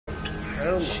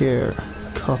Share.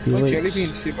 Copy Oh, links. jelly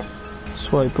beans, super.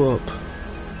 Swipe up.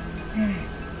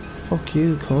 Fuck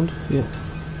you, cunt. Yeah.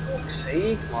 Fuck's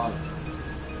sake, man.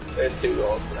 It's 2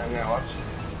 goals for them now, watch.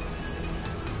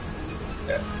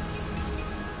 Yeah.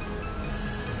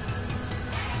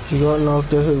 You got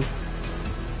knocked out.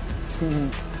 You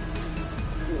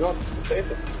got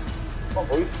saved it. Come on,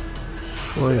 boys.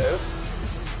 Why? Get out.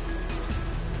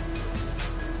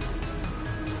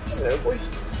 Get out, boys.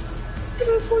 Get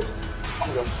out, boys. Come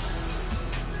on, go.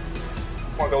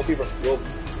 Come on, goalkeeper. Go.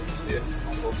 See it.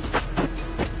 Come on, go.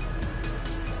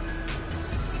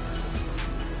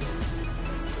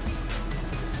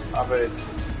 Have it.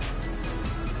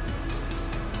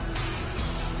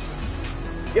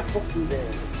 You fucking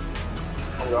damn.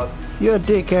 Oh god. You're a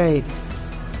dickhead.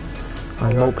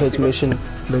 Alright, moped's mission.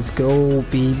 Let's go,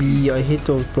 baby. I hit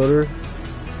those, brother.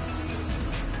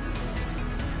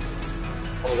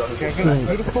 Oh god. Kevin,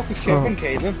 who the fuck is Kevin,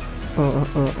 Caden?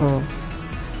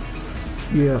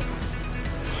 Yeah.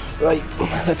 Right,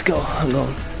 let's go. I'm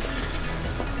going.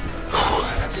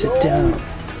 Sit down.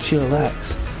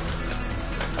 Chillax.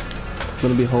 I'm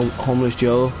gonna be homeless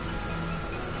Joe.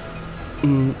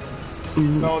 No,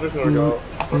 there's no go.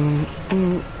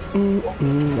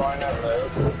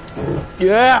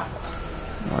 Yeah!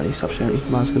 Alright, stop shouting.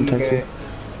 Man's gonna text me.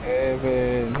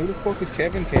 Kevin, who the fuck is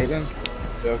Kevin, Caden?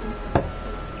 Joking. I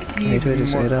hate how to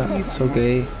say that. It's so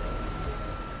gay.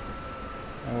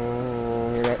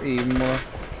 Oh, you're not even more.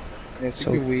 It's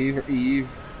So- like the Weave or Eve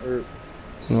or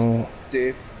No.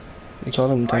 Stiff. You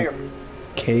call him like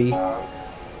K.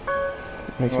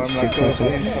 Makes me No, I'm sick not to gonna my say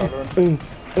stomach.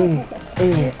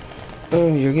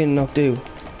 You're getting knocked out.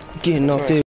 Getting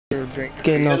knocked out.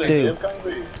 Getting knocked out.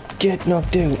 Get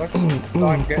knocked out.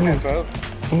 I'm getting it, 12.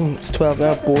 It's 12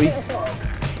 now, boy.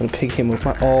 Gonna pick him up.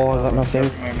 Oh, I got knocked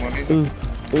out. My money. Ooh.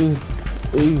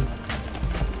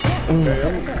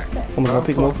 Oh my god,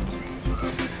 pick him up.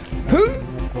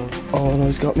 Oh no,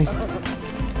 he's got me.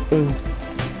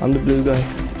 I'm the blue guy.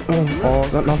 Oh, I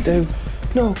got knocked out.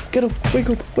 No, get up, wake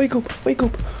up.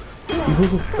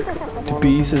 The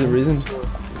beast has arisen.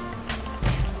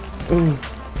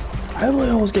 How do I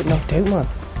always get knocked out, man?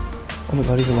 Oh my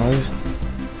god, he's alive.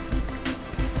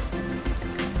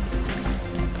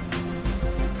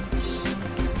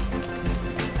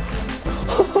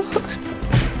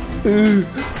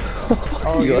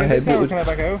 Oh, You got a head Can I butted.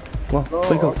 back out? Come on,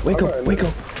 wake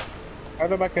up. How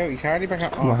do I back out? You can't back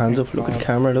out. Put my hands up, look at the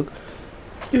camera, look.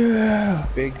 Yeah!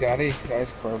 Big Daddy.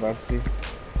 That's Corvatsy.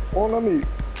 Oh, let me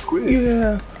quit.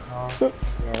 Yeah! Yeah,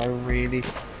 I really,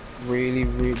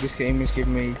 this game is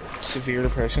giving me severe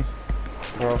depression.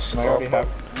 Ross, I already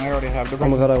have the Oh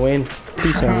my god, I win.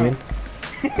 Please say I win.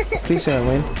 Please say I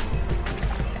win.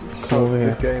 Come over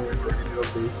This here. game is really good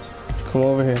beats. Come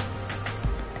over here.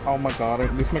 Oh my god,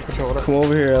 this is my controller. Come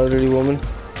over here, elderly woman.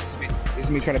 This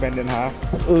is me trying to bend it in half.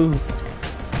 Ooh.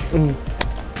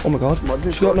 Oh my god,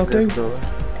 she got knocked out.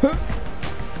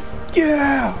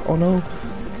 Yeah! Oh no.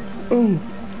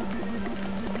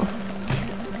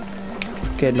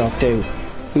 Get knocked out.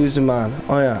 Who's the man?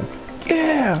 I am.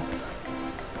 Yeah!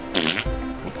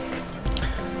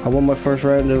 I won my first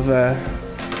round of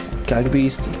Gag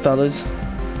Beast, fellas.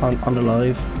 On the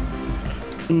live.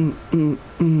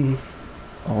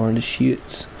 Oh, we're in the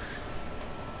shoots.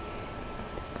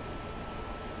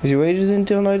 Is your wages in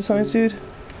till night science, dude?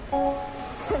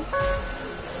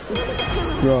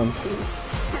 Run.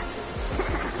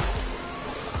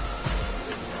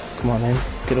 Come on, man.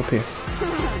 Get up here.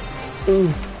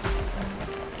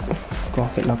 Go on,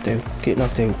 get knocked out. Get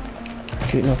knocked out.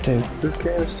 This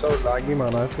game is so laggy,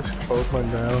 man. I have to close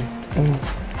mine down.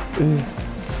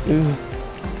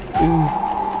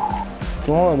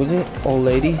 Come on, will you? Old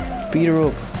lady. Beat her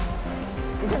up.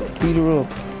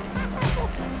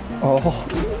 Oh.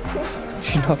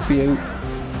 She knocked me out.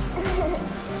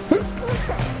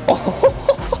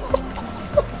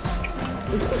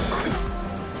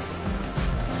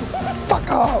 Fuck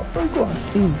off! Oh god.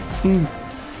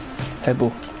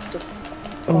 Headbutt.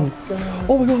 Oh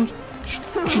my god.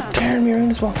 She's tearing me around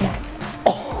this walk, man.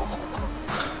 Oh.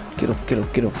 Get up.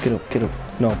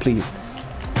 No, please.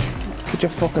 Get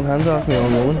your fucking hands off me,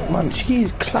 old woman. Man,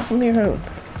 she's clapping me around.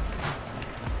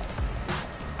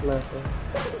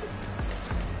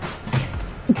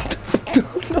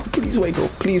 No, please wake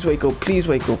up.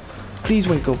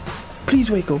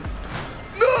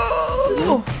 No!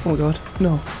 Oh my god,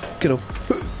 no. Get up.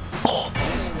 Oh,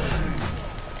 yes.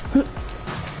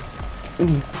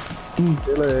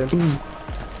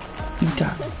 Eat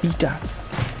that.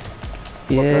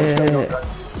 Yeah.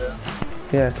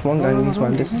 Yeah, come on, guys,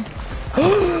 man. This is...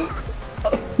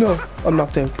 No, I'm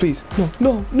knocked out, please.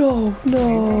 No.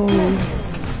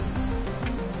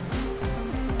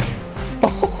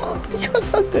 Oh, you got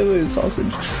knocked out with a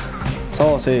sausage.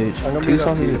 Sausage. I'm gonna 2 be that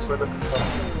sausages. Peter for the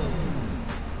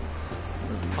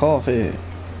Coffee.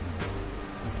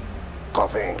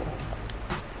 coffee.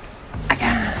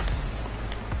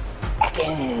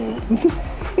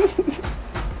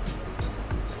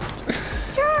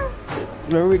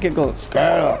 Remember we kept going,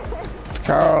 Scarlet.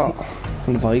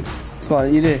 From the bikes. Come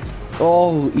on, eat it.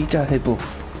 Oh, eat that hippo.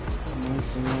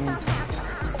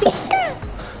 Oh,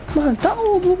 man, that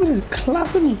old woman is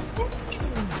clapping me.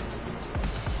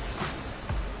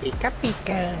 Pika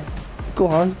pika. Go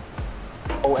on.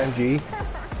 OMG.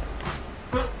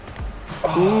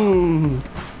 Mmm.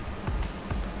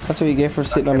 That's what you get for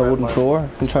sitting on the wooden floor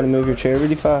and trying to move your chair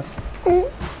really fast.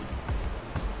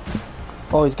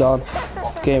 Oh, he's gone.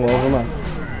 Game over, man.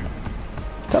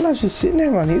 That lad's just sitting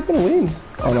there, man. He's gonna win.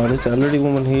 Oh no, this elderly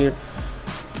woman here.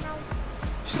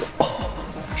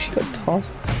 She got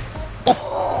tossed.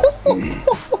 Oh,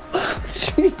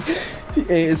 she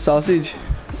ate a sausage.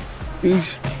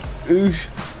 Oosh.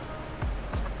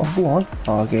 Oh, go on.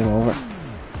 Oh, game over.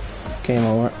 Game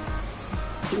over.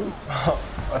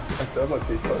 I still like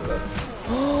people like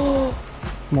that.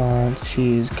 Man,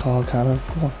 she's called cannon.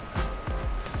 Go on.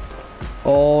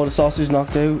 Oh, the sausage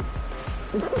knocked out.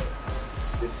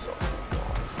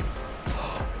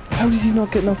 How did he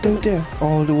not get knocked out there?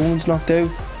 Oh, the woman's knocked out.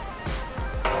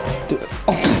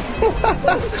 Oh.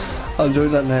 I'll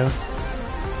join that now.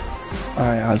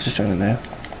 Alright, I'll just join it now.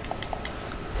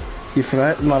 You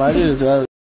forgot? Man, I did as well.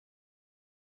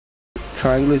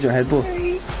 Triangle is your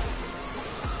headbutt.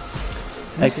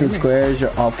 X and square is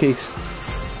your op kicks.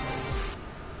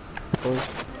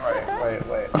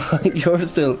 Wait. You're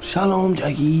still. Shalom,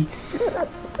 Jackie.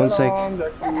 One sec. Jackie.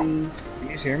 Can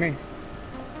you hear me?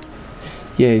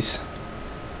 Yes.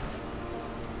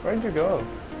 Where'd you go?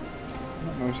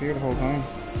 I was here the whole time.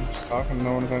 I'm just talking,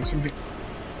 no one was answering me.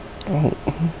 Oh.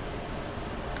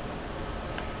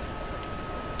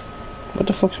 What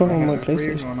the fuck's wrong with my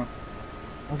PlayStation?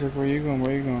 I was like, where are you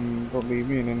going? Don't leave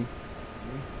me, and then...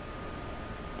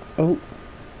 Oh.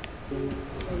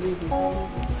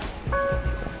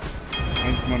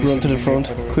 Run to the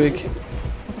front, quick.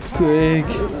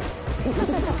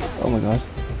 Oh my god.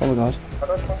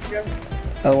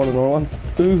 I want another one.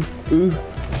 Ooh.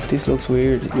 This looks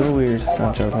weird. You're weird.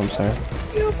 Not joking, I'm sorry.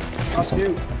 Please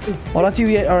don't. Oh, that's you,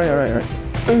 yeah. Alright.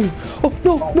 Oh,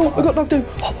 no, I got knocked out.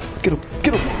 Oh, get up.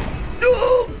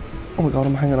 Oh my god,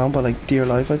 I'm hanging on by like dear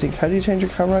life, I think. How do you change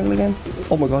your camera angle again?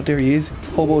 Oh my god, there he is.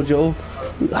 Hobo Joe.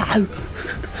 Ow.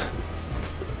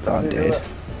 Oh, I'm dead.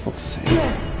 Fuck's sake.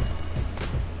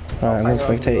 Alright, I'm gonna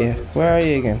spectate you. Where are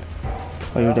you again?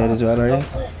 Oh, you're dead as well, are you?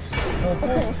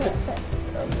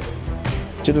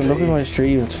 Dude, I'm looking at my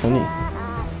stream, it's funny.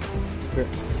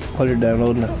 While you're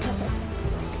downloading it.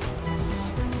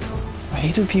 I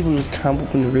hate when people just camp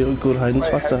up in the real good hiding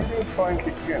spots. How do you find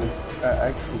kick again? It's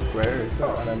X and square, isn't it?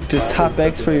 And then just tap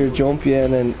X for your jump, yeah,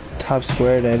 and then tap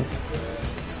square then.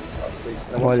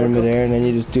 While you're in midair, and then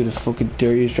you just do the fucking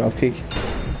dirtiest drop kick.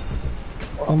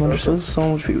 Oh man, there's still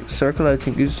so much people. Circle, I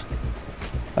think is.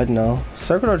 I don't know.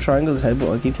 Circle or triangle is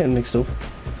headbutt. I keep getting mixed up.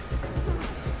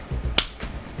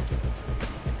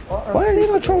 Why are they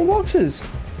not throwing boxes?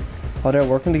 Oh, they're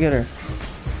working together.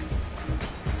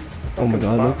 Oh my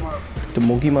god, look. The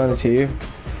monkey man is here.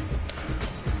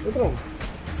 Look at him.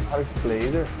 Alex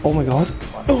Blazer. Oh my god.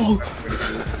 Oh!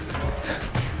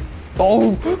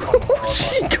 Oh!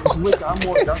 She got Look,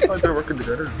 that's why they're working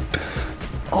together.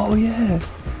 Oh yeah.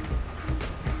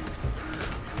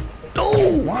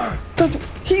 Oh! That's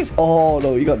he's. Oh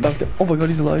no, he got knocked out. Oh my god,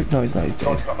 he's alive. No, he's not. He's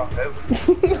dead. Got knocked out.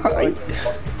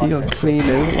 He got cleaned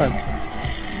out, man.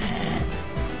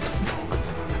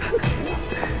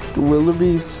 The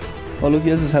wildebeest. Oh look, he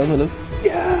has his helmet. Look.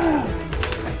 Yeah.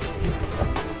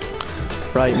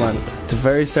 Right, man. At the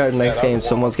very start of the next game,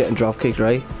 someone's getting drop kicked,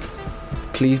 right?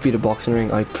 Please be the boxing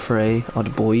ring. I pray. Oh,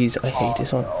 the boys. I hate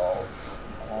this one.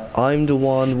 I'm the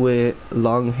one with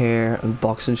long hair and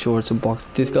boxing shorts and box.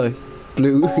 This guy,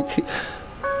 blue.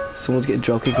 Someone's getting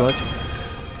drop kicked. Watch.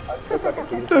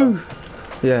 Ooh.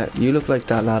 Yeah, you look like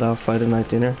that lad off Friday night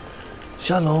dinner.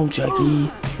 Shalom,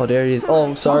 Jackie. Oh, there he is.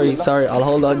 Oh, sorry. I'll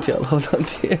hold on to you.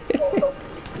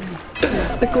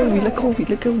 Let go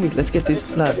of me. Let's get this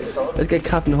lad. Let's get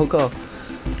Captain Hook off.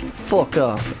 Fuck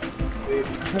off.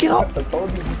 Get up.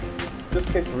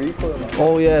 Just gets recoil.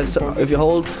 Oh yeah. So if you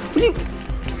hold,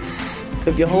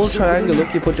 triangle,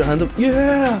 look, you put your hand up.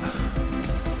 Yeah.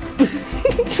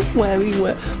 Whammy.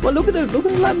 Well, look at the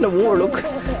lad in the war. Look.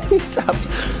 He taps.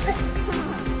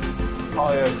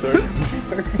 Oh yeah, sir.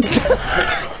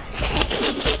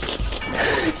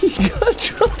 god,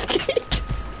 drop kick!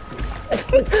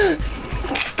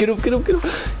 Get up, get up, get up,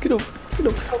 get up, get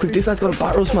up. Quick, this guy's got a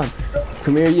bat roast, man.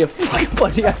 Come here, you fucking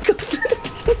body ankles.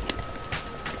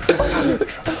 Get up,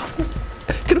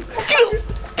 get up, get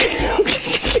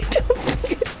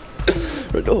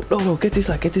up. No, no, no, get this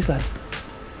lad, get this lad.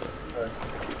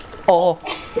 Oh.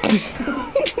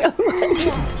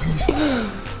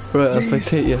 Right, I'll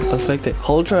spectate you, I'll spectate.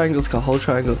 Hold triangle, Scott, hold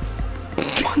triangle.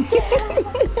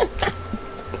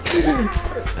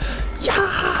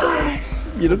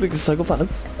 Yes! You look like a psychopath.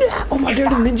 Oh my, they're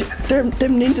the ninja. Them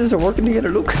ninjas are working together,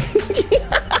 look.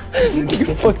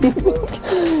 You're fucking.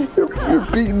 You're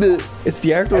beating the. It's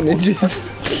the Arco ninjas.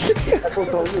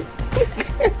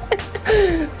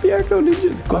 The Arco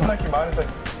ninjas. Go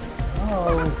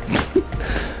on.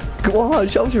 Go on,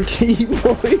 show us your team,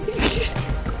 boy.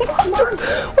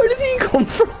 Where did he come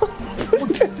from?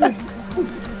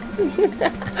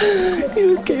 He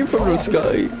just came from the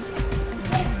sky.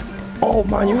 Oh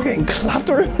man, you're getting clapped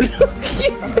around.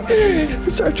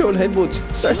 Start throwing headbutts.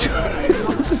 Start throwing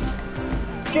headbutts.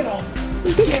 Get off!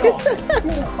 Get off!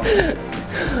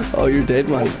 Oh, you're dead,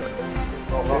 man.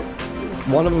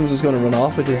 One of them's just gonna run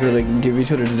off with this so they can give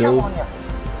each other the dough.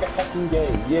 You're fucking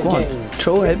gay. You're Come on, gay.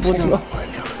 throw headbutts. No,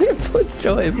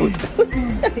 throw headbutts.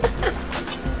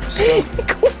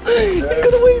 Come on, he's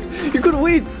gonna win. You're gonna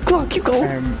win. Come on, keep going.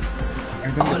 I'm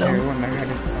gonna tail one. I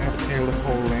have to tail the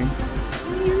whole lane.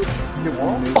 You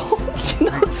what? Oh, you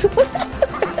know so.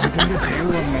 I'm gonna tail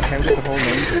one. I tailed the whole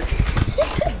lane.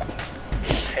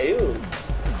 Tail?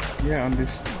 Yeah,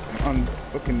 on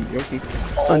fucking Yoki.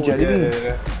 On Jelly Bean.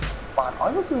 Man,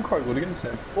 I was doing quite good against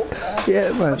him. Fuck off. Yeah,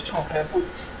 I man. was chopping headbutts.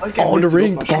 Oh, the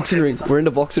ring, the boxing ring. We're in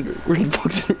the boxing ring. We're in the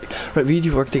boxing ring. Right, we need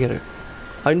to work together.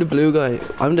 I'm the blue guy.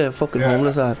 I'm the fucking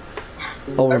homeless lad.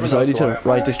 Oh, we're beside each other.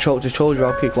 Right, just throw a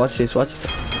drop kick. Watch this, watch.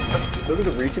 Look at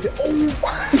the reaches. Oh!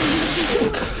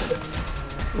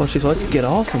 Watch this, watch. Get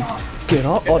off him. Get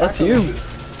off. Oh, that's you.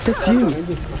 That's you.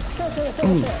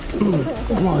 Come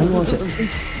on, who wants it?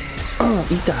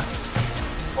 Eat that.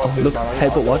 Look,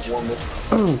 headbutt, watch.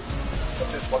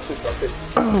 Watch this, drop kick.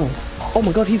 Oh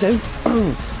my god, he's out.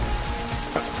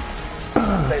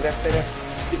 Stay there, stay there.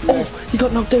 Oh, he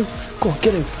got knocked out. Go on,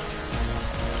 get him.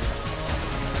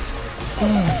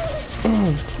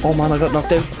 Oh man, I got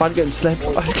knocked out. Bad getting slept.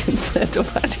 Bad getting slept up.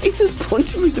 He just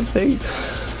punched me in the face.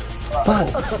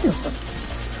 Bad.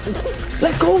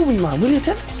 Let go of me, man. Will you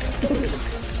tell?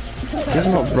 This is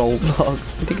not Roblox.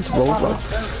 I think it's Roblox.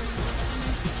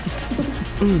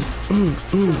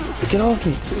 Get off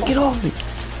me. Get off me.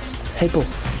 Hey, bro.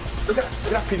 Look at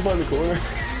that people in the corner.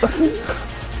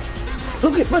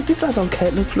 Look at man, this lad's on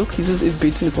cat. Look, he's just in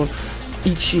beats in the corner.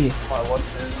 Eat shit.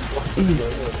 What's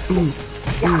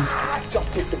Drop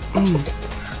kick him.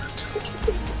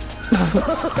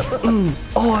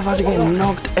 Oh, I've had to get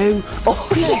knocked out. Oh,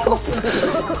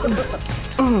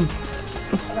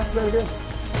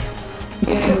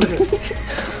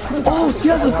 oh, he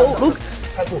has a boat, look.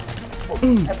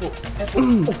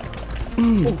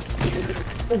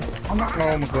 Oh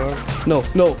my god. No.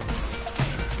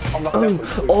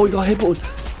 Oh, he got headbutt.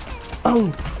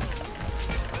 Oh,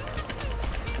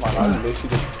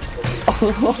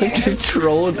 I just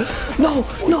thrown. No,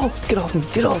 get off me,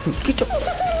 get off.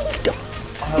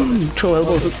 Throw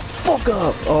elbows. Fuck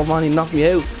up. Oh man, he knocked me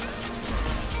out.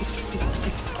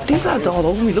 These lads all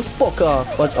over me. Look, fuck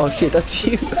off. Oh shit, that's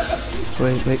you.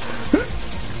 Wait.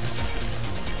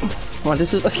 Man,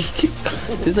 this is like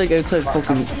outside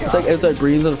fucking. It's like outside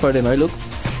Breens on a Friday night. Look.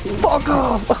 Fuck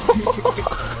off.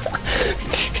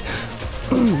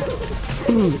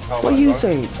 What are you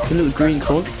saying, you little green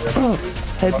cunt?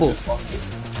 Headbutt.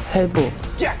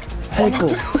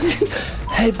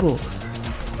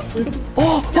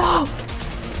 Oh!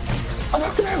 I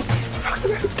knocked him out.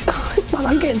 Man,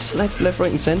 I'm getting slapped left,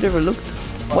 right and centre. Look.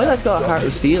 Why that's got a heart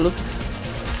of steel, look.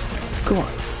 Come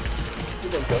on.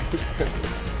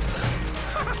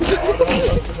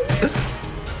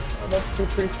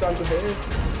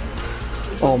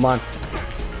 Oh man.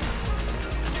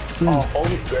 Oh,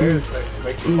 holy stairs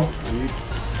makes me sleep.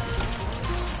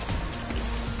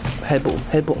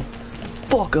 Headbutt.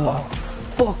 Fuck off.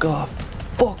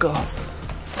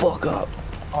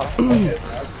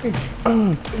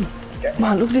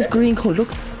 Man, look at this green colour, look.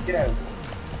 Get out.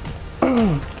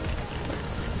 Man,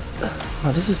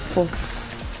 this is fuck.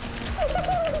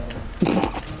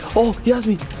 Oh, he has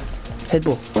me.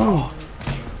 Headbutt. Oh.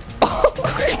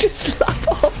 Just slap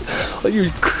off. Oh,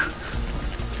 you.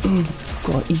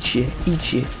 Go on, eat shit.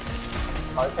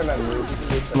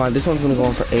 Man, this one's gonna go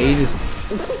on for ages.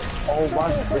 Oh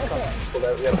man, this one.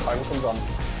 Yeah, the time comes on.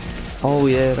 Oh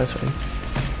yeah, that's right.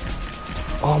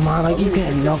 Oh man, I keep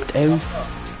getting knocked out.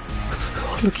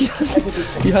 Look, he has me.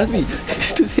 He has me.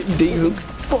 He's just hitting digs. Look,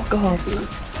 fuck off.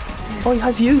 Oh, he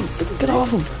has you. Get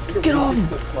off him. Get off him.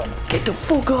 Get the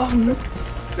fuck off him. Look.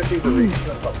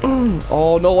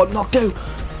 Oh no, I'm knocked out.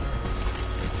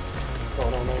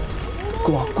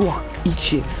 Go on, go on. Eat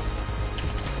shit.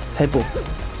 Headbutt.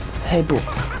 Headbutt.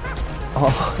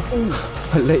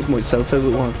 Oh, I laid myself out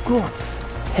with one. Go on.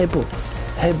 Headbutt.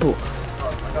 Headbutt.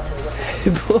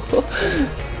 Headbutt.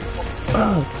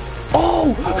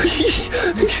 Oh!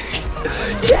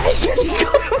 Yes!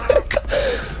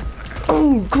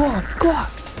 Oh, go on, go on.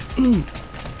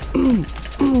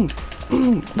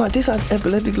 Man, this has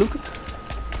epileptic look.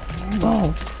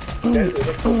 Oh.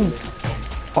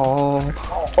 Oh.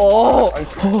 Oh.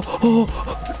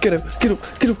 Oh. Get him, get him,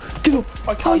 get him, get him.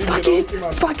 Oh, he's back in.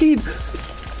 He's back in.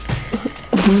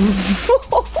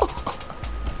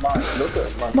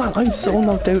 Man, I'm so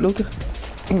knocked out, look.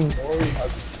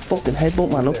 Fucking headbutt,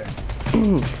 man, look.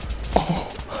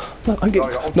 Oh, man, I'm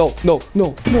getting... No.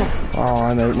 Oh,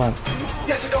 I'm out, man.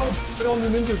 Yes, I got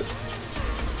him injured.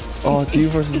 Oh, it's you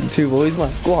versus the two boys,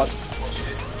 man. Go on.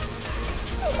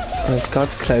 And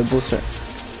Scott's Cloudbuster.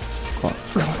 Go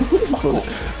on.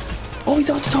 Oh, he's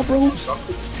on the top ropes. Oh.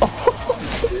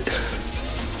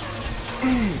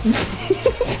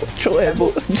 Throw a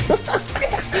headbutt.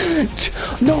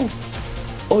 No.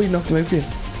 Oh, you knocked him out for you.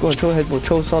 Go on, throw a headbutt.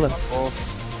 Throw a solid.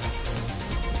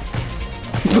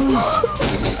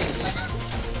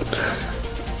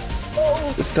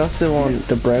 Scott's the one,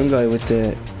 the brown guy with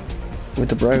the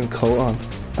brown coat on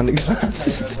and the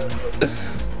glasses.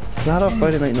 It's not our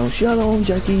Friday night, no. Shalom,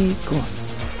 Jackie. Go on.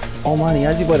 Oh man, he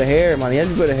has you by the hair, man. He has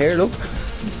you by the hair, look.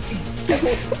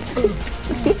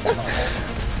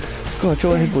 Go on,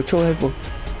 throw a headbutt, throw a headbutt.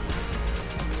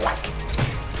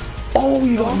 Oh,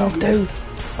 you got knocked out.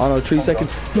 Oh no, 3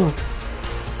 seconds. No.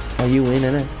 Oh, you win,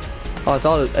 innit? Oh, it's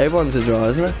all, everyone's a draw,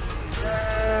 isn't it?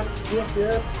 Yeah.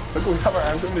 Look, we have our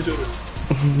arms on each other.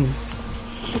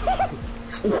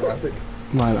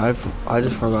 Man, I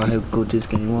just forgot how good this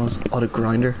game was. Oh, the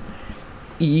grinder.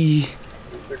 The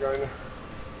grinder.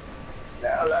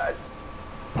 Now, lads.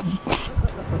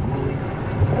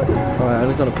 Alright, I'm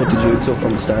just gonna put the jukes up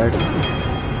from the start.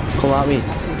 Come at me.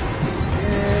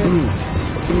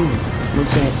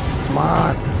 Looks like,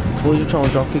 man. Boys are throwing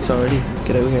drop kicks already.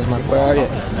 Get out of here, man. Where are you?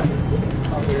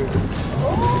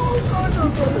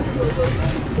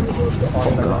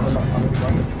 Oh god.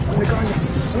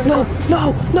 No!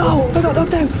 I got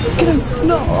knocked out! Get out!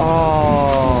 No!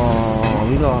 Oh,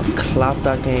 we got clapped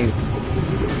that game.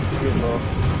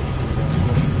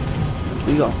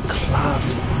 We got clapped.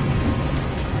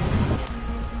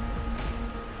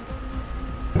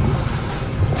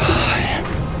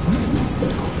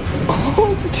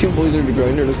 Oh, the two boys are in the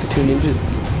grinder. Look, the two ninjas.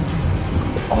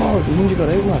 Oh, the ninja got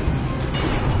out, man.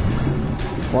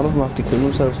 One of them have to kill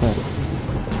themselves now.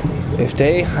 If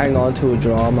they hang on to a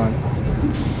draw, man.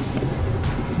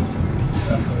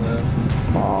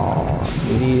 Oh,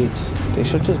 idiots. They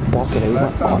should just block it out,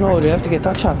 man. Oh no, they have to get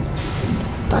that chap.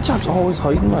 That chap's always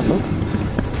hiding, man, look.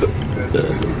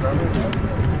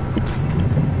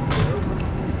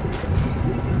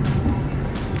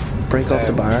 Break up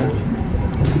the bar.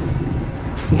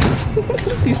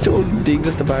 He's throwing digs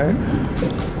at the bar.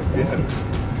 Yeah.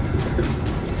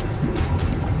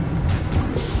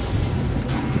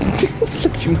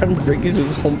 Look, you remember Ricky's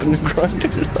is humping the grinder.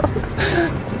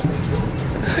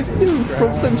 You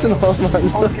front flips and all, man.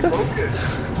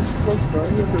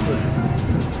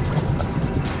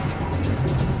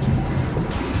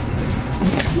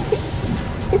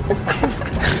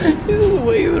 He's just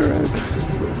waving around.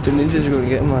 The ninjas are going to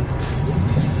get him, man.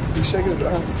 He's shaking his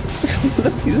ass.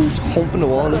 Look, he's just humping the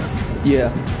wall.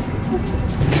 Yeah.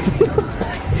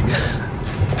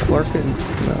 Twerking.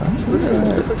 Nah.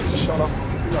 Looks like he's just shot off.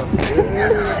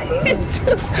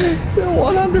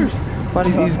 One-handers. Man,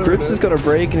 his grips is gonna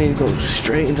break and he's going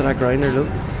straight into that grinder, look.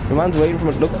 Your man's waiting for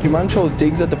it. Look, your man throws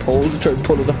digs at the pole to try to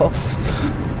pull it off.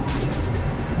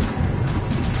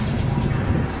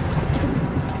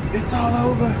 It's all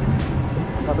over.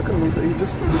 Oh, look at him, he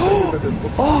just oh!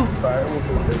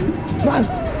 Man,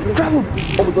 grab him!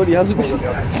 Oh my god, he has him.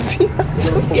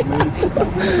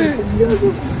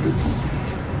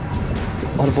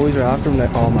 Oh, the boys are after him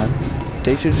now. Oh man.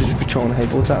 They should just be throwing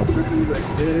headbutts at him.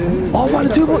 Oh man,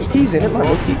 the two boys, he's in it, man.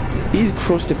 Look, he's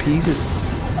crushed to pieces.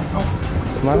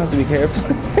 Man has to be careful.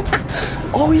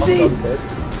 Oh, he's in!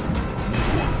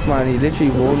 Man, he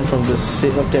literally won from just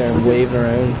sitting up there and waving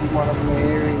around.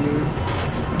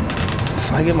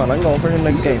 Fuck it, man, I'm going for him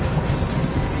next game.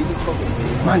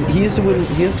 Man, he has to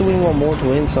win one more to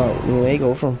win, so we may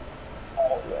go for him.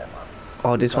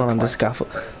 Oh, this one on the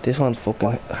scaffold. This one's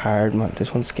fucking hard, man.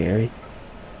 This one's scary.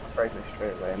 Break me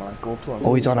straight away, man. Go to him.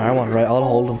 Oh, he's on our one. Right, I'll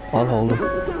hold him. I'll hold him.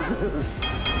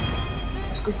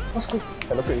 Let's go. Let's go.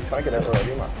 Hey, look, he's trying to get out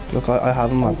already, man. Look, I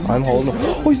have him, man. I'm holding him.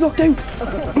 Oh, he's knocked out.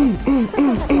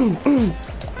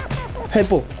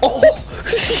 Headbutt. Oh!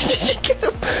 Get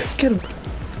him. Get him.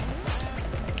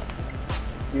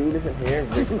 You listen here,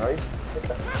 Rick, right? Get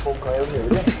the fuck out of here,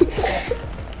 will you?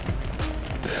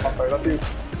 Oh, sorry, that's you.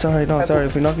 It's alright, no, it's alright.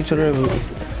 If we knock each other out,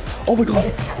 oh my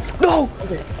god! No!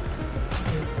 Okay.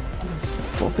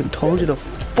 Fucking told you to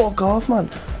fuck off, man.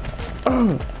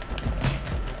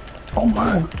 Oh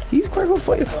man, he's quite a good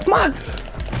fighter. Man!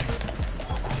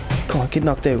 Come on, get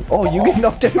knocked out. Oh, you get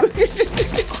knocked out.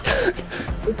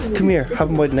 Come here, have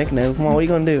him by the neck now. Come on, what are you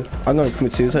gonna do? I'm gonna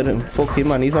commit suicide on him. Fuck him,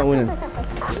 man, he's not winning.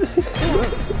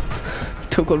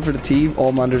 Took one for the team.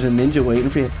 Oh man, there's a ninja waiting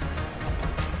for you.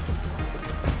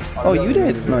 Oh, you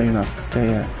did? No, you're not. There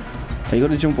you are. Are you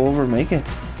gonna jump over and make it?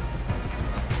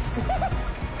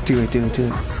 Do it, do it, do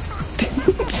it.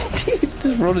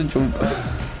 Just run and jump.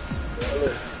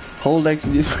 Hold X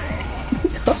and just...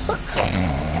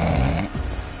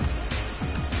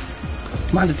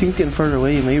 Man, the thing's getting further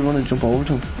away. You may run and jump over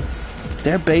to him.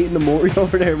 They're baiting the Mori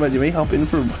over there, man. You may hop in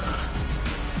for him.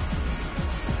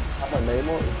 That's my name,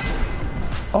 Mori.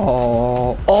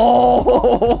 Oh,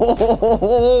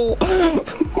 oh!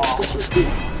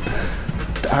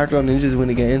 The Arclon Ninjas win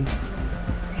again.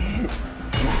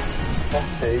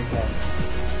 Fuck's sake, man.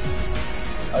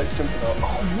 I was jumping up. Oh,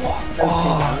 what?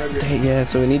 Oh, yeah,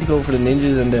 so we need to go for the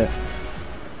ninjas and the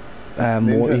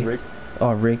Morty. And Rick.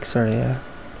 Oh, Rick, sorry, yeah.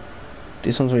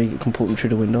 This one's where you can put him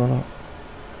through the window now.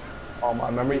 Oh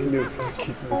man, remember you can do it from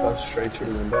kicking yourself straight through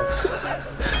the window.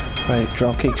 Right,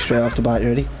 drop kick straight off the bat, you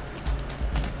ready?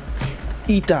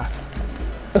 Eat that!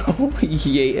 Oh,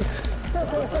 yeah.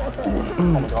 Oh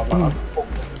my god, man, I'm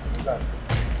fucking that.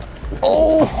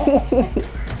 Oh!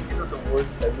 You're the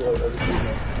worst ever I've ever seen,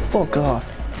 man. Fuck off.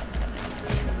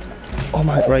 Oh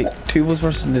my, right, two of us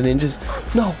versus the ninjas.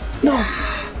 No, no!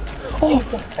 Oh,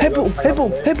 hip him, hip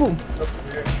him, hip him!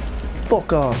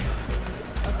 Fuck off.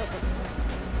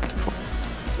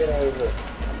 Get out of it.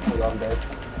 Hold on, babe.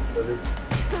 Ready?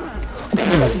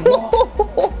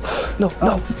 No,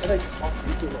 no.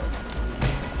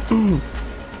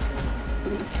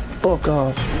 Fuck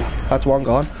off. That's one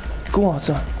gone. Go on,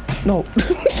 son. No.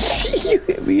 You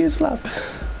hit me a slap.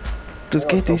 Just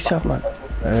get this shot, man.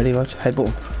 Ready, watch.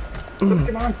 Headbutt him.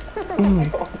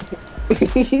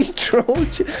 He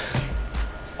throws you.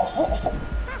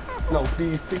 No,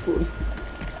 please, big one.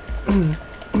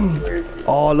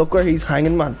 Oh, look where he's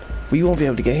hanging, man. We won't be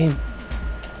able to get him.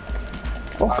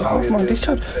 Fuck off, man. This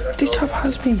chap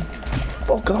has me.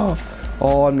 Fuck off.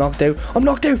 Oh, I'm knocked out. I'm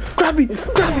knocked out. Grab me.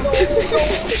 Grab me.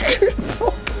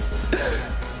 Fuck.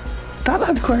 That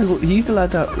lad's quite good. He's the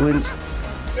lad that wins.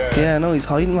 Yeah, no, he's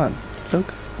hiding, man.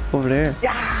 Look. Over there.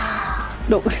 Yeah.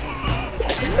 No.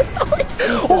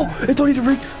 Oh, it's only the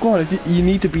Rick. Go on, you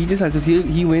need to beat this lad because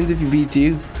he wins if he beats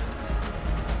you.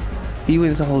 He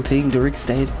wins the whole thing. The Rick's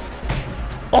dead.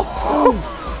 Oh!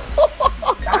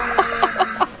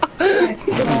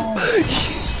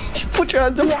 Put your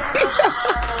hands up.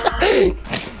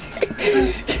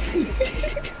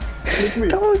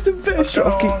 That was the best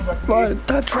drop kick. Man,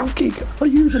 that drop kick. Oh,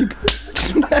 you like.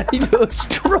 Man, he just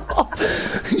dropped.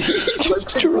 He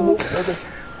just dropped.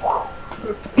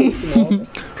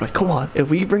 Right, come on. If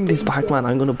we bring this back, man,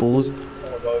 I'm gonna buzz. Oh my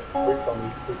god, Rick's on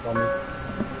me. Rick's on me.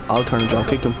 I'll turn and drop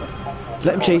kick him.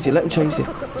 Let him chase you. Let him chase you.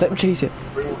 Let him chase you.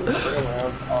 Bring him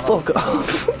around. Fuck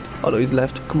off. Oh no, he's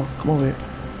left. Come on over here.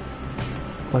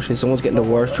 Actually, someone's getting the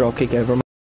worst drop kick ever.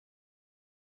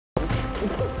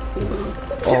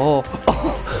 Oh,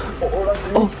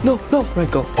 oh, no, no,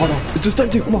 right, go. Oh no, it's just time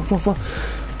to. Come on.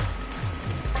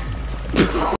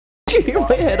 Did you hear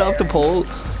my head off the pole?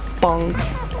 Bong. I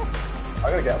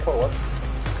gotta get forward.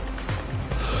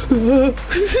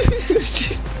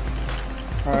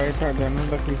 Alright, then I'm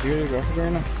looking for you. Go for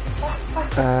now.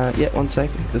 Yeah, 1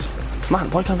 second. Man,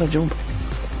 why can't I jump?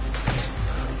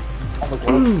 Oh my god,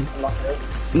 I'm knocked out.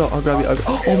 No, I'll grab you.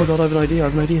 Oh my god, I have an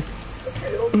idea.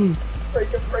 Break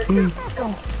it.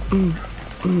 Go.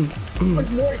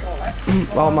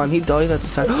 Oh man, he died at the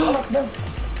start.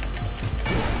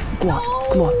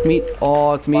 Come on, meet.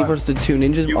 Oh, it's me versus the two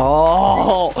ninjas.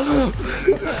 Oh!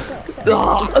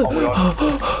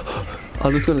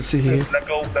 I'm just gonna sit here. Let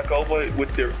go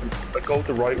with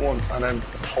the right one and then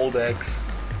hold X.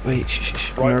 Wait,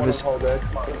 shh. I'm Right nervous. one and hold X.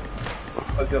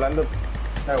 As you'll end up.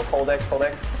 Now hold X,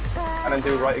 and then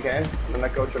do right again, and then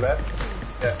let go to your left.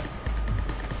 Yeah.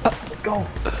 Let's go.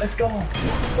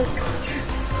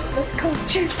 Let's go,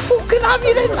 Chief. Fucking have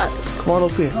you then, lad. Come on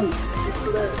up here.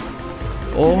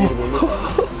 Oh.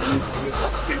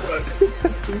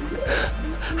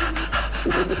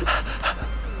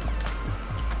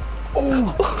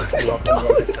 Oh!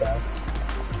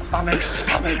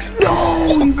 Spam X.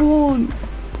 No, we won.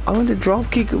 I want to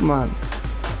drop kick him, man.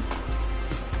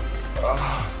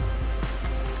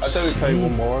 I thought we play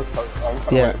one more.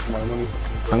 I'm Yeah. waiting for my money.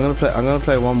 I'm gonna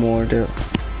play one more, dude.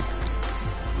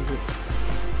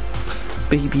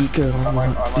 Baby girl. I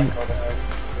might go to to be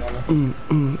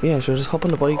honest. Yeah, sure, just hop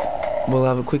on the bike. We'll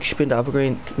have a quick spin to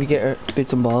Evergreen. We get our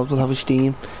bits and bobs, we'll have a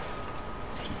steam.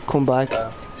 Come back.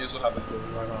 You still have a story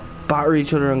right now. Batter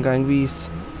each other on gang beasts.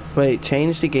 Wait,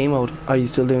 change the game mode. Are you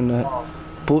still doing that?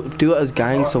 But do it as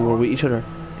gangs so we're with each other.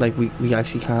 Like we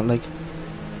actually can't like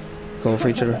go for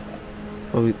each other.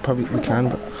 Well, we can,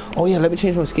 but oh yeah, let me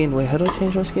change my skin. Wait, how do I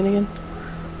change my skin again?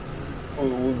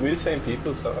 We're the same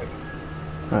people, so like.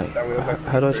 Right. Yeah, we look like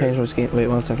How do I change my skin? Wait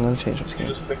 1 second, let me change my You skin.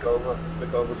 just flick over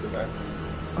to that.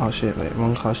 Oh shit, wait,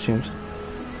 wrong costumes.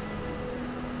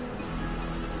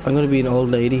 I'm gonna be an old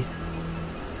lady.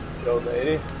 The old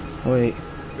lady. Oh wait,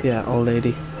 yeah, old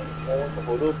lady. I want the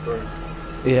hood up or.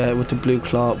 Yeah, with the blue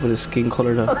cloth with his skin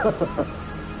colour though.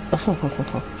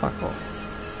 Fuck off.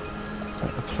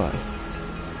 Right, apply.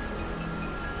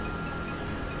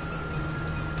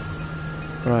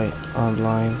 Right,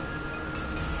 online.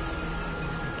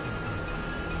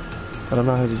 I don't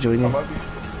know how to join you. Might be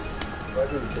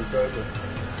the big driver.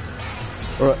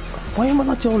 Alright, why am I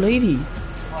not the old lady?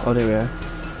 Oh, there we are.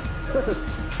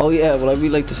 Oh yeah, well I really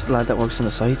like this lad that works on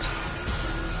the sites.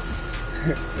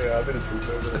 Yeah, I've been a big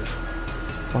driver.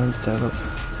 Find style up.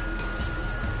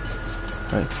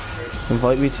 Right,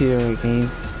 invite me to your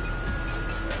game.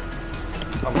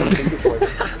 I'm gonna think this way.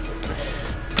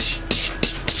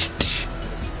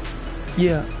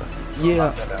 Yeah,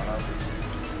 yeah.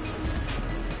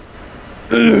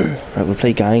 Right, we'll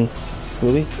play gang.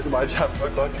 Will we? My chat, my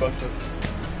God.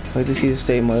 I'd like to see you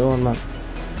stay in my own, man.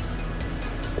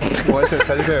 Why is there a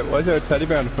teddy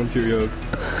bear in front of you?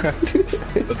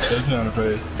 That says me, I'm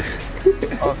afraid.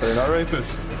 Oh, so you're not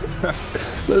rapist? I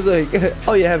was like,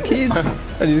 oh, you have kids?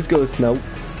 And he just goes, no.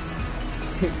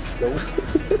 No.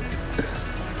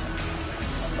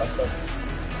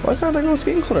 Why can't I go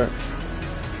skin colour?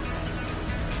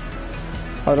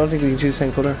 I don't think we can choose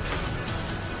same colour.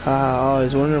 I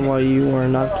was wondering why you were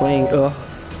not playing. Look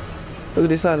at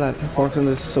this lad, works on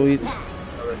the suites.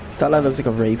 That lad looks like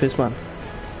a rapist, man.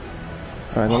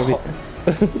 Alright, I'm gonna be.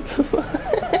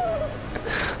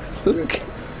 Look.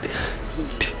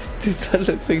 This lad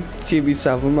looks like Jimmy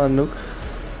Savile, man, look.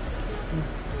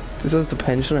 This is the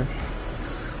pensioner.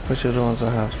 Which are the ones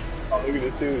I have? Oh, look at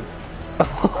this dude.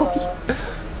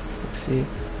 Let's see.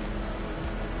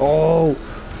 Oh!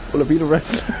 Will I be the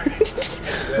wrestler?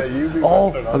 Yeah, you be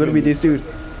Oh, wrestler, I'm gonna be this dude.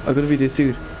 I'm gonna be this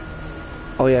dude.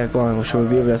 Oh yeah, go on, should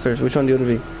we be wrestlers? Which one do you want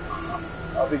to be?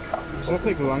 I'll be captain. Does that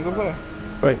take long to play?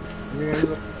 Right.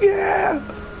 Yeah!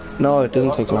 No, it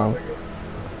doesn't take long. I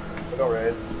got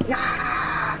red.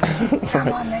 Come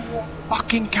on, then you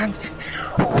fucking can't.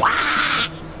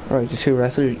 Right, the two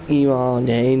wrestlers, Ema and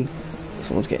Dane.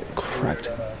 Someone's getting cracked.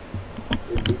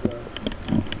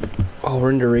 Oh,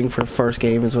 we're in the ring for the first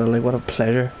game as well, like what a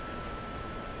pleasure.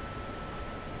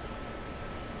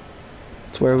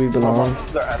 It's where we belong. This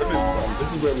is our element zone.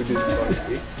 This is where we do the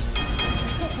fight.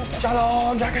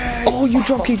 Shalom, Jackie! Oh, you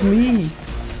dropkicked me!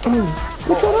 Oh,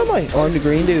 which one am I? Oh, I'm the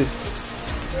green dude.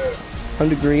 I'm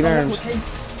the green arms.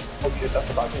 Oh shit, that's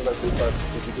the bad thing about this side.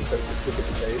 If you just look at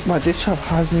the tape. Man, this chap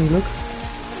has me, look.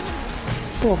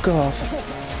 Fuck off.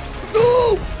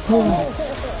 Oh.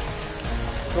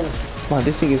 Man,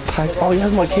 this thing is packed. Oh, he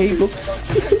has my cape, look.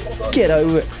 Get out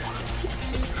of it.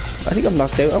 I think I'm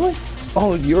knocked out, am I?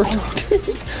 Oh, you're knocked out.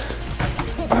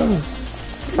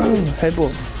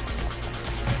 Headbutt.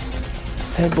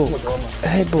 Headbutt.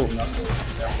 Headbutt.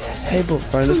 Headbutt.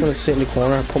 Right, I'm just gonna sit in the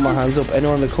corner, put my hands up.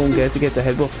 Anyone that come gets a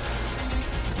headbutt.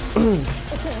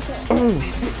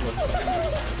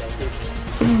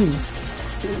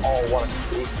 Oh, what a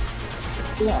creep.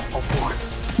 Oh, fuck.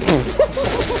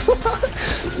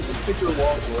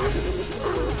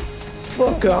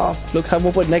 Fuck off. Look, have him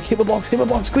up with neck. Hit my box,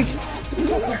 quick.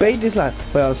 Bait this lad.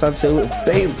 Well, I'll stand still.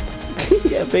 Bait him.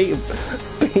 Yeah, bait him.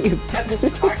 Bait him.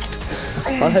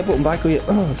 I'll headbutt him back with you.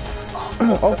 Oh,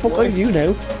 fuck, I'm you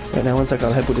now. Right now, 1 second,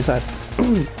 I'll headbutt this lad.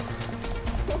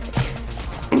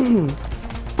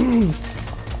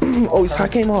 Oh, his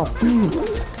hat came off.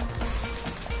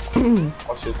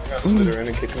 Oh shit, I'm gonna slither in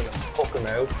and kick him in the fucking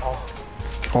mouth.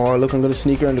 Oh, look, I'm gonna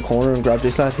sneak around the corner and grab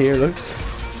this lad here, look.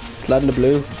 Lad in the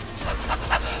blue.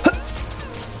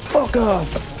 Fuck off!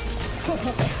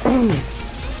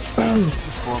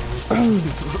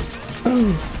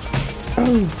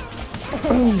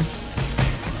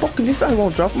 Fucking this guy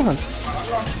won't drop, man.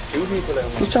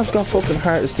 This chap's got fucking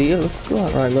heart of steel. Go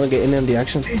on, right, I'm gonna get in the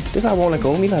action. This guy won't let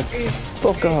go of me, lad.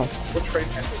 Fuck off.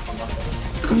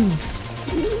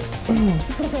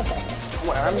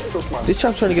 This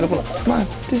chap's trying to get up on. Man,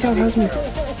 this guy has me.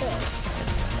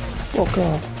 Fuck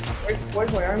off.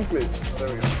 Why's my arm glitched? There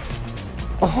we go.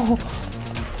 Oh.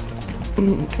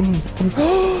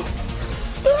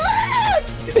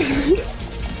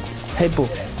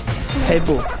 Headbutt.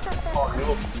 Headbutt. Oh,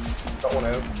 no. Got one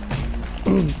out.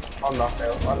 I'm knocked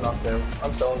out. I'm knocked out.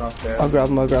 I'm so knocked out. I'll grab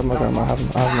him. I have him.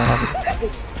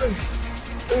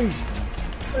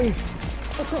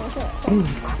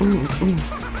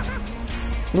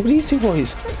 Look at these two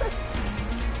boys.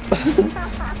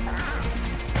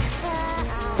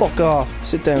 Fuck off.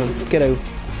 Sit down. Get out.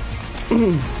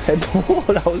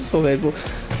 Headbutt. That was so headbutt.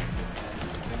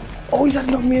 Oh, he's had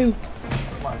knocked me out.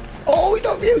 Oh, he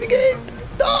knocked me out again.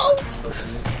 No.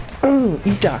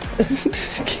 Eat that.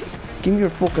 Give me your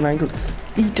fucking ankle.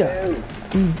 Eat that.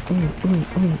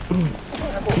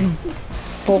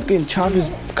 Fucking champ is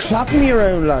clapping me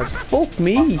around, lads. Fuck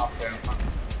me.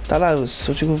 That lad was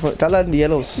such a good fight. That lad in the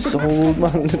yellow sold,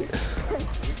 man.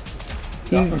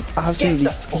 He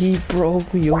absolutely, he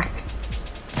broke me up.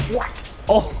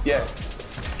 Oh. Yeah.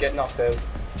 Get knocked out.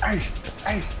 Ice.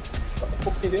 What the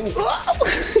fuck are you doing?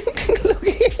 Look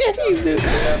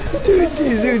at him.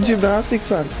 He's doing gymnastics,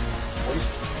 man.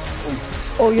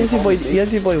 Oh, he has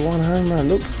it by one hand, man.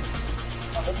 Look.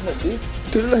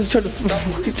 Dude, let's try to.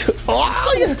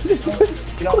 Oh, yes.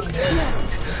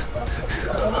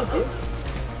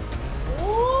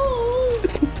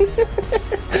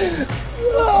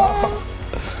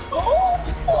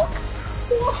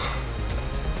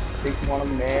 Think you want to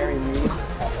marry me?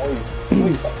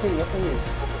 Oh, stop saying nothing. You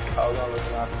fucking cow down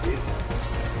looking after you.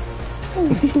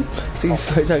 So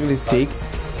he's like tagging his dick.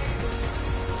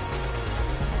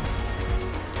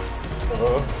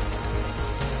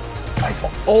 Ice.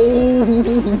 Oh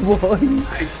my!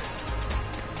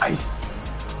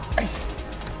 Ice.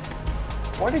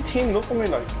 Why did team look at me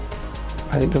like?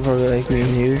 I think they're probably like me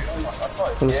and you.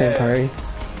 From the same party.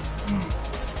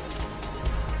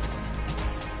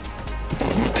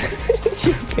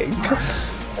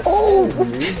 Oh!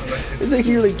 It's like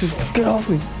you're like, just get off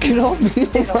me! Get off me!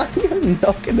 You're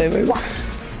knocking them out.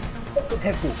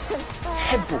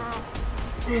 Headbutt.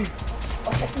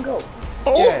 I'll fucking go.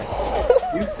 Oh! Yeah.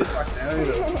 You sit back down, you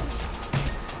know.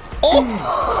 Oh!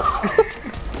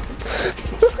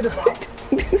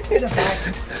 Get it back.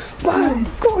 Man,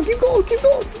 go on, keep going.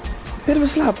 Hit him a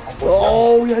slap.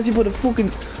 Oh, he has you put the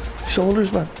fucking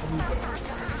shoulders, man.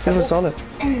 Hit him a solid.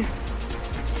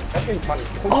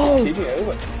 Oh!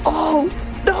 Oh!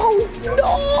 No!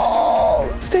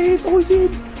 Stay in, boys in.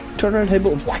 Turn around,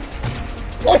 headbutt him.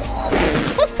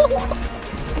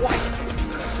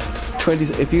 20.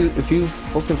 If you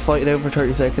fucking fight it out for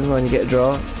 30 seconds, man, you get a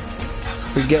draw.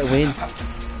 You get a win.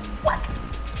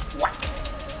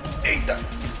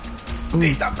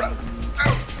 Eat that, bro.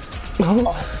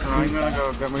 Oh. I'm gonna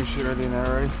go get my shit ready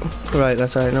now, right? Right,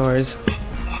 that's alright, no worries.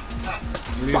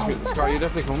 Scott, you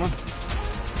definitely coming?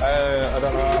 I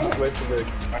don't know. I have to wait for the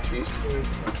matches.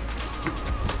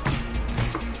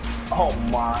 Oh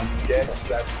man, yes,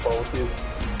 that's both you.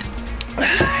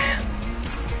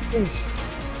 It's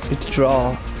a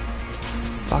draw.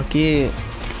 Fuck yeah.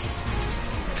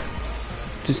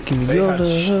 Just give me your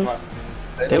love.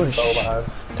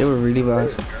 They were really bad.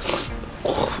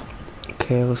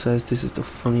 Kale says this is the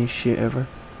funniest shit ever.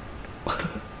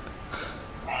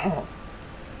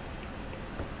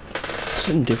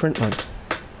 Something different, man.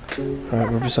 Alright,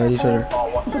 we're beside each other. Oh,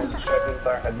 watch this. Checking's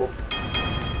our headbutt.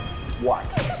 Whack.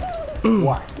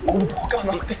 Whack. Oh, God,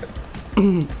 knocked out.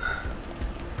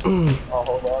 Oh,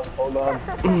 hold on.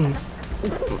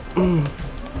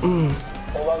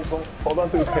 Hold on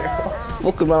to his hair.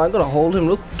 Fuck him, man, I'm gonna hold him.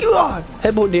 Look, God!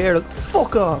 Headbutt in the air, look.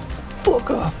 Fuck off.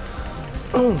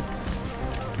 Oh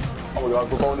my God,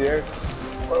 we're going in the air.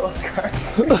 What's the car?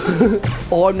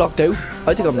 Oh, I'm knocked out.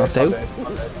 I think I'm knocked out.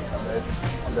 I'm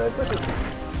dead.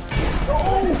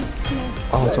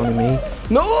 Oh, it's only me.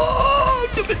 No!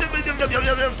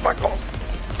 Fuck off.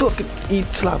 Fucking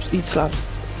eat slaps.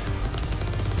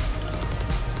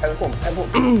 Headbutt.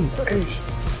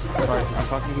 Right, I'm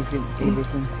fucking looking.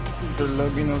 There'll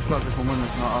be no slots to come in,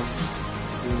 it's not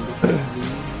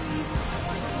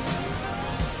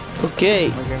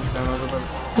Okay.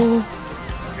 Oh.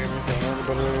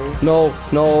 No.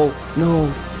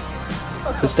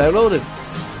 It's downloaded.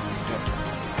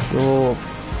 No,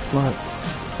 man.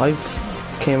 I've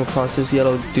came across this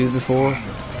yellow dude before.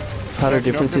 Pattern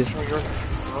differences. I'm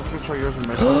gonna try yours and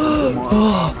mess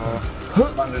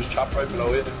Man, there's a chap right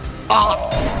below it.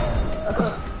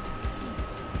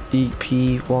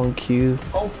 EP1Q.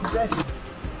 Oh, dead.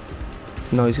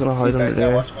 No, he's gonna hide under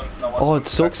there. Oh, it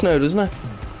sucks now, doesn't it?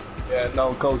 Yeah,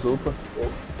 no, it goes up. Oh,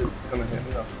 it's gonna hit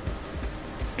me now.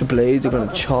 The blades are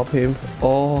gonna chop him.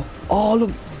 Oh,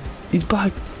 look, he's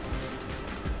back.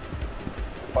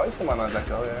 Why is the man on that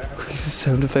go, yeah? His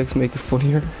sound effects make it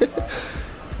funnier.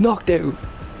 Knocked out.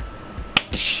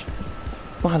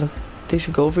 Man, they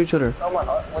should go for each other. No, man,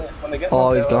 when they get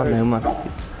Oh, he's knocked gone out, now, man.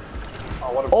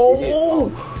 Oh, what a Oh,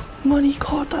 idiot. man, he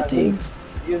caught that thing.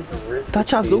 He is the risk. That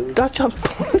chap, look, that chap's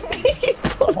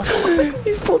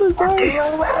he's put it back.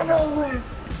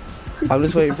 I'm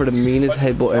just waiting for the meanest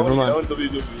headbutt ever, man.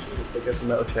 WWE, they get the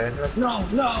metal chain. Like, no.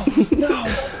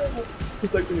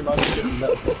 It's like when your man gets the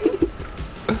metal.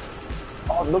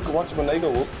 Oh, look, watch when they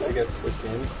go up, they get sucked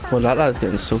in. Well, that lad's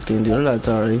getting sucked in, the other lad's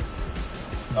already.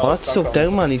 Oh, that's sucked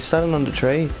down, man, he's standing on the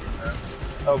tray.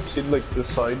 Oh, see, like, the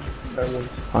side ones.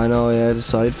 I know, yeah, the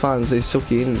side fans, they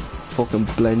suck you in and fucking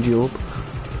blend you up.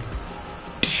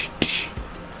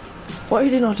 Why are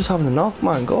they not just having a knock,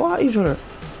 man? Go at each other.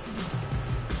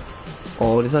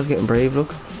 Oh, this lad's getting brave,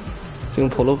 look. He's doing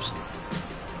pull-ups.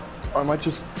 I might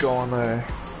just go on,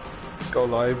 go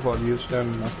live while you're down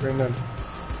in that room then.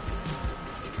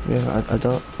 Yeah, I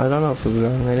don't know if we'll be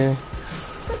going anyway.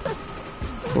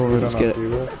 Or we'll just get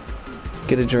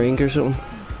a drink or something.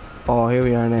 Oh, here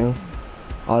we are now.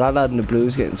 Oh, that lad in the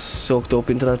blue's getting sucked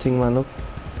up into that thing, man, look.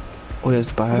 Oh, here's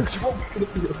the bar.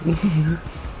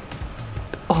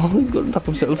 Oh, he's gonna knock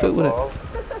himself out with it.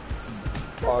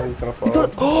 Oh, he's gonna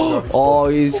fall. Oh,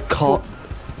 he's caught.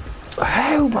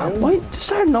 How, man? Why? Just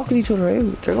start knocking each other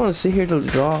out. They're gonna sit here till the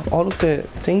draw. All of the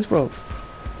things, bro.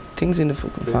 Things in the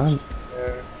fucking fan.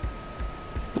 Yeah.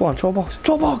 Go on, throw box.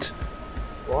 Throw box!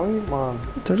 Why, man?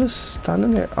 They're just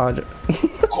standing there. Oh,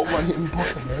 Oh, man, you can put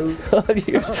them out.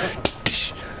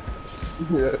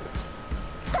 Yeah.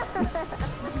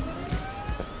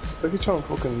 Look at y'all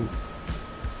fucking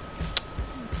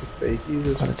fakies or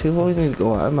The something. two boys need to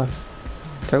go out, man.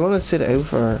 They're gonna sit out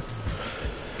for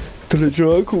till the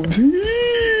draw comes.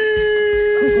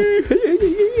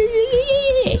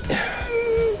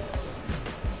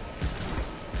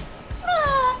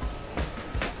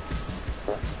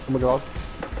 Oh my god.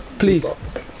 Please.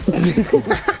 He's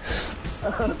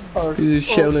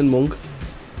a Shaolin monk.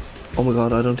 Oh my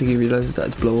god, I don't think he realises that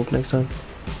it's blow up next time.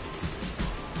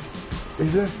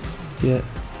 Is it? Yeah.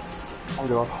 Oh my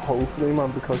god, hopefully,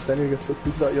 man, because then you get sucked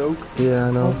into that yoke. Yeah,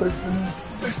 I know. Start spinning.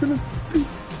 Start spinning,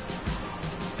 please.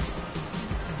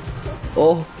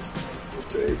 Oh.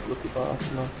 Jake, lucky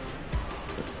bastard, man.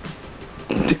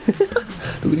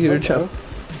 Look at the other chap.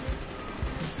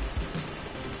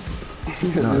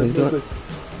 No, he's got it.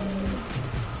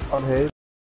 On head.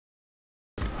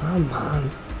 Oh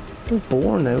man. They're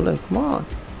bored now, like, come on.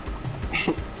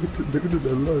 Look at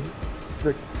the lad.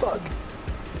 Like, fuck.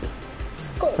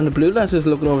 And the blue lad's just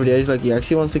looking over the edge like he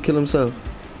actually wants to kill himself.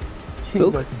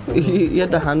 Look, like, he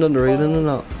had the hand on the railing and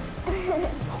that.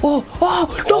 Oh,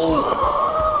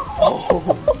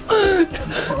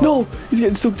 no! No, he's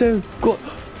getting sucked down. Go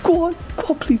on,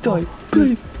 please die.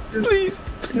 Please.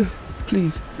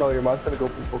 No, your man's gonna go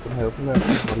up and fucking help him now.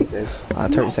 He's dead.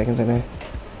 30 seconds anyway.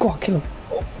 Go on, kill him.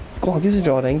 Go on, give us a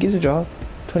draw then,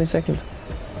 20 seconds.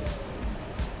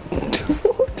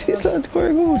 This lad's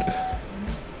quite good.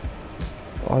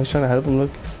 Oh, he's trying to help him,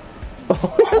 look.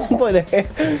 Oh, he has him by the hair.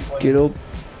 Get up.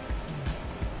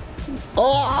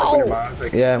 Oh!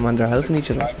 Yeah, man, they're helping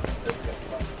each other.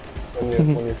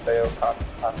 When you stay out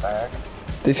past the arc.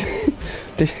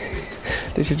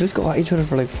 They should just go at each other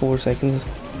for like 4 seconds.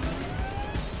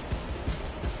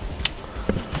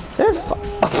 They're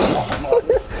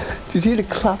Did you hear the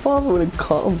clap off when it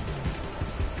caught him?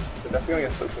 They're definitely gonna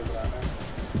get sucked into that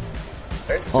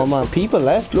now. Oh man, people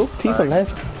left, look, people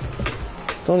left.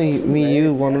 It's only me,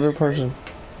 you, one other person.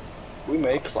 We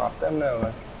may clap them now,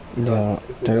 like. Yeah,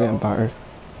 they're getting battered.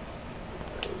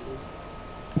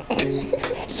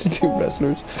 Two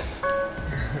wrestlers.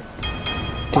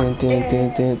 Dun.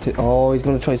 Oh, he's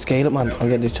gonna try to scale it, man. I'll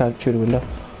get this chat through the window.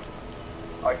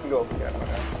 I can go up again,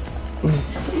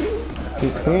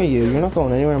 Dude, come here, you. You're not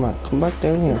going anywhere, man. Come back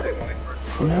down here.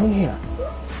 Come down here.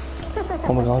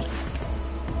 Oh my god.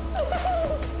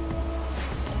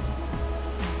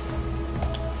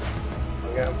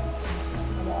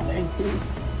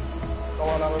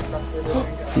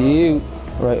 You.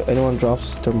 Right, anyone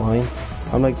drops, they're mine.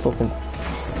 I'm like fucking.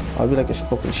 I'll be like a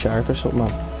fucking shark or something,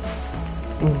 man.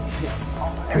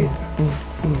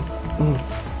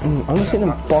 I'm just hitting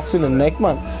him boxing the neck,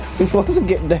 man. He wasn't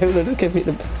getting down, I just kept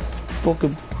hitting him.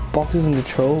 fucking boxes in the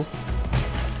throw.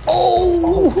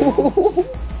 Oh!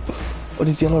 Oh,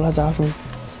 these yellow lads after me.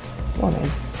 Come on, man.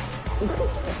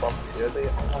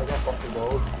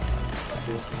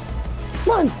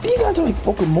 Man, these lads are like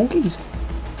fucking monkeys.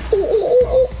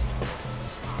 Oh.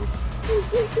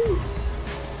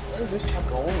 Where's this chap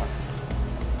going, man?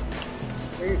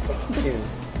 Where are you fucking?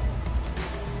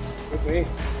 With me.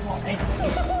 Come on, man.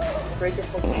 Break your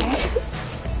fucking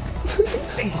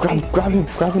grab him.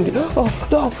 Oh,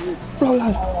 no! Bro,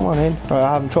 lad. Come on in. Right,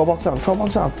 I have him. Throw box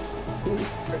down.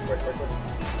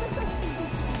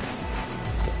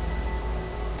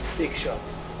 Big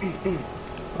shots.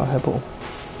 I'll help him.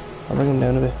 I'll bring him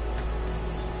down a bit.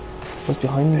 What's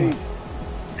behind me, man?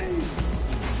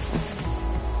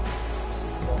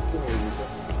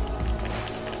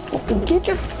 Fucking get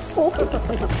your fucking...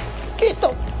 Get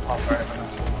them!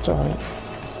 It's alright.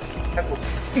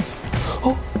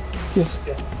 Oh, yes.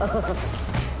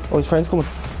 Oh, his friend's coming.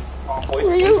 Where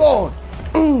are you going?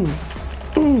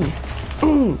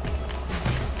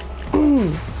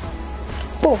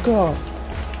 Fuck off.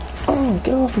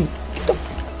 Get off me. Get the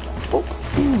fuck.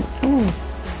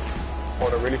 Oh,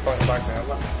 they're really fighting back now,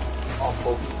 man. I'm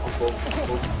fucked.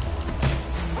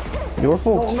 You're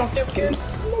fucked. I'm not doing it.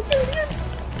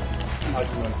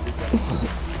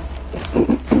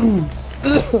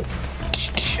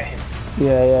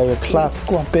 Yeah, you clap.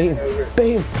 Go on, bait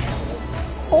him.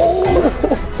 Oh!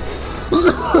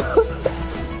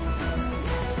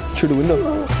 Through the window.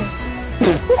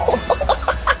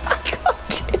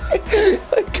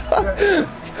 I got it.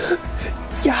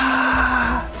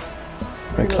 Yeah!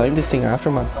 Right, climb this thing after,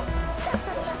 man.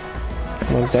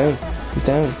 Oh, he's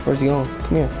down. Where's he going?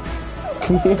 Come here.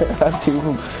 I have two of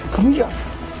them. Come here.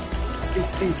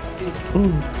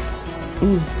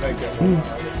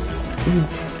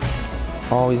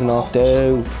 Oh, he's knocked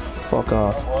out. Fuck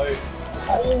off.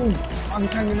 Oh,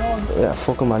 he's hanging on. Yeah,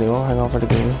 fuck him, man. He won't hang on for the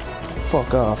game.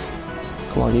 Fuck off.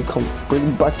 Come on, you come. Bring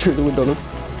him back through the window, look.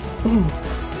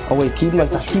 Oh, wait, keep him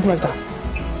like that.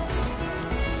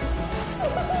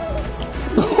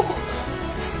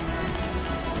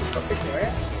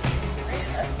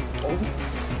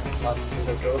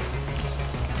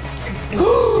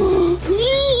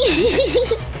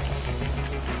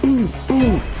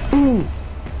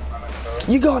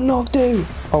 You got knocked out.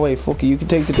 Oh wait, fuck you can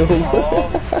take the double.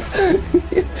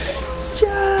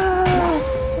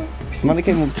 Yeah. Man, I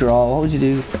came up draw. What would you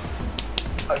do?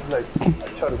 I tried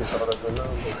to get out of the window.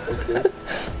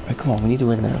 Right, come on, we need to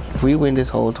win now. If we win this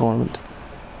whole tournament,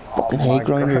 fucking hate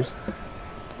grinders.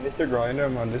 Mr. Grinder,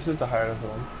 man, this is the hardest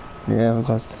one. Yeah,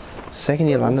 because second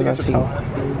you landed that thing.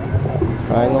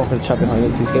 Right, I'm going for the chap behind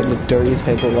us. He's getting the dirtiest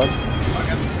headbutt, what?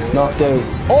 Knocked out.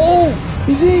 Oh!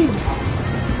 He's in!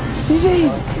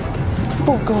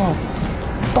 Fuck off!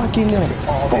 Back in there!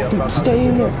 Fuck him! Stay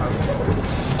in there!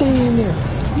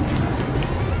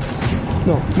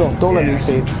 No, don't let me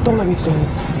stay in.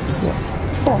 Yeah.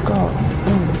 Fuck off!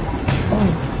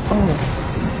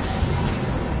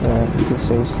 Yeah, you can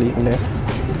stay sleeping there.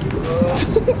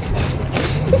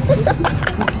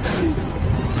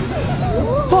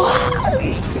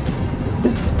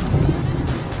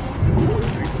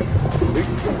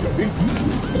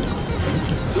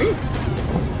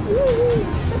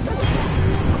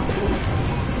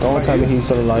 Don't tell me he's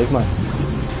still alive, man.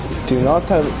 Do not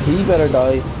tell me. He better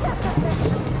die.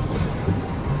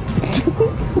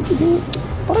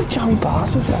 What a jammy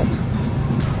bastard, lads.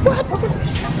 What?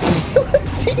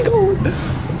 Where's he going?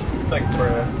 Like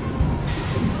prayer.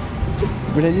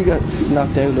 But then you got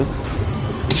knocked out, look.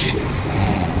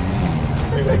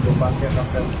 Maybe I go back and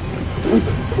knock out.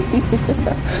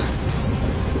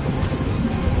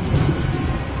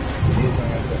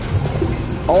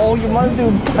 Oh, your man's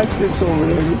doing backflips over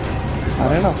there. Ah,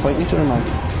 they're not fighting each other, man.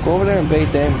 Go over there and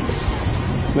bait them.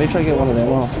 Maybe try to get one of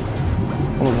them off.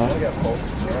 Oh my god.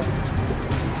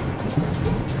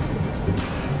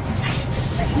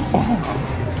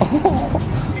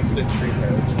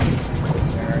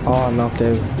 Oh, I'm knocked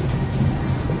out.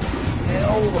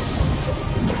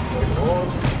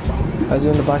 As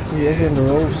in the back, as in the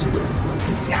ropes.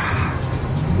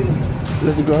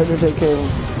 Let the grinder take care of him.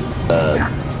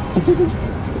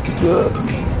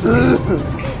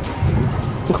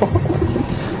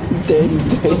 He's dead,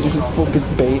 just fucking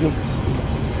bait him.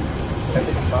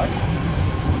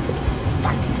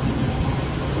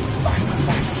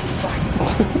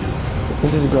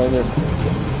 Into the grinder.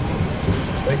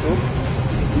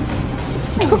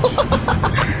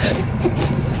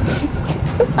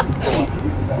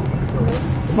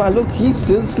 Man, look, he's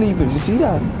still sleeping. You see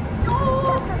that?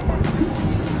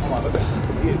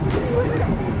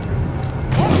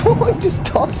 I just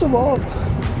tossed him off.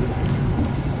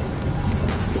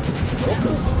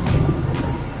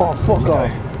 Oh, fuck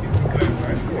off.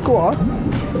 Go on.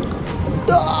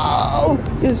 No!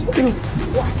 Yes, get him.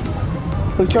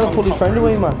 We're trying to pull his friend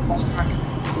away, man.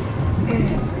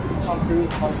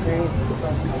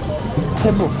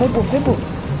 Headbutt.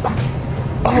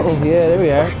 Oh, yeah, there we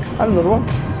are. And another one.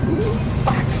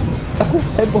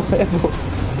 Headbutt.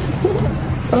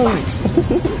 Oh.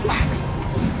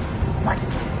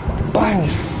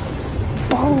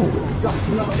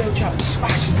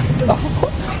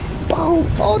 Bow.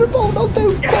 Oh, the ball knocked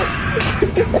out.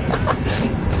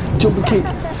 Jumping kick.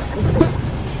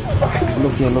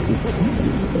 Lucky.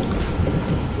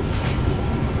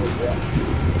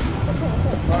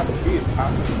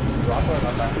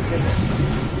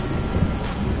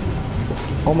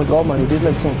 Oh my god, man, he did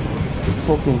like some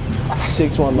fucking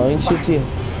 619 shit to you.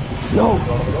 No!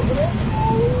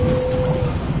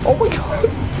 Oh my god!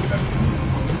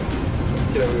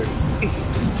 Get over here.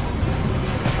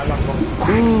 I'm not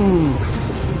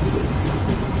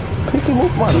Pick him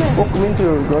up, man. Fuck him into the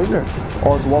grinder.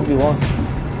 Oh, it's 1v1.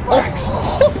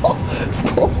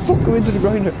 Oh, fuck him into the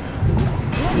grinder.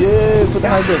 Yeah, put the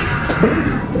hand up.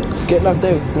 Get knocked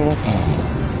out.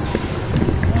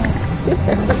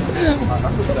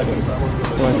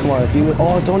 Come on, if you...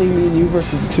 Oh, it's only me and you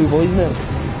versus the two boys now.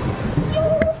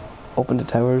 Open the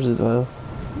towers as well.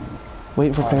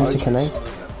 Waiting for parents to connect.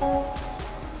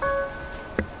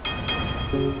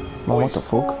 Man, what the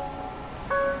fuck?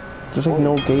 There's like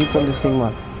no gates on this thing,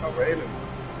 man. I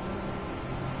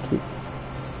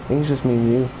think it's just me and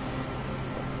you.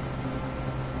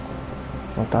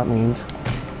 What that means.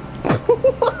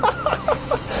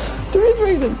 There is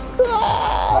railings!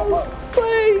 Ah,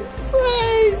 please!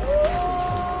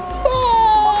 Ah,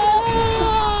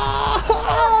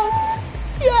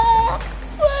 yeah!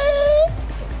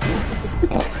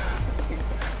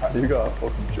 You got a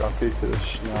fucking jockey to the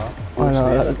snap. I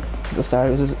know, the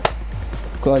start was just...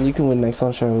 Go on, you can win next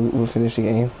one, sure, we'll finish the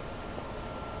game.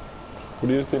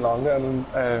 Would you be longer than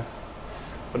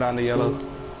banana yellow?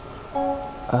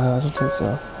 I don't think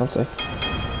so. One sec.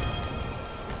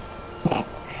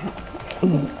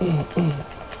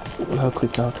 How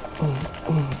quick not?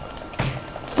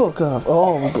 Fuck off!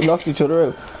 Oh, we knocked each other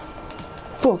out.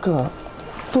 Fuck off!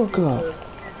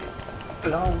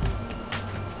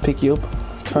 Pick you up.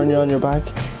 Turn you on your back.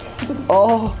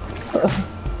 Oh!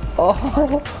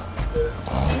 Oh!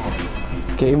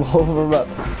 Game over, man.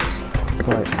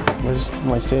 Right, where's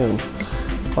my phone?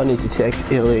 I need to text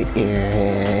Illy.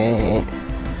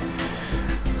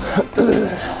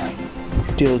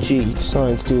 DLG,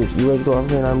 science, dude. You ready to go over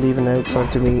here? And I'm leaving now because I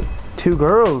have to meet two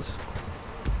girls.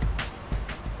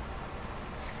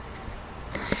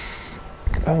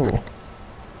 Oh.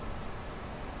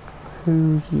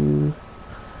 Who's you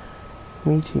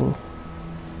meeting?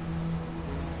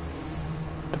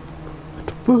 What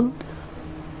the fuck?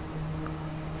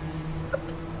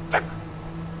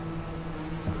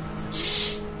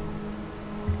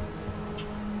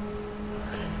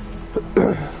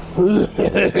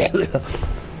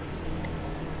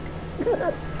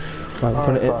 Right,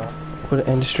 we're gonna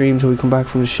end the stream till we come back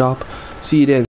from the shop. See you then.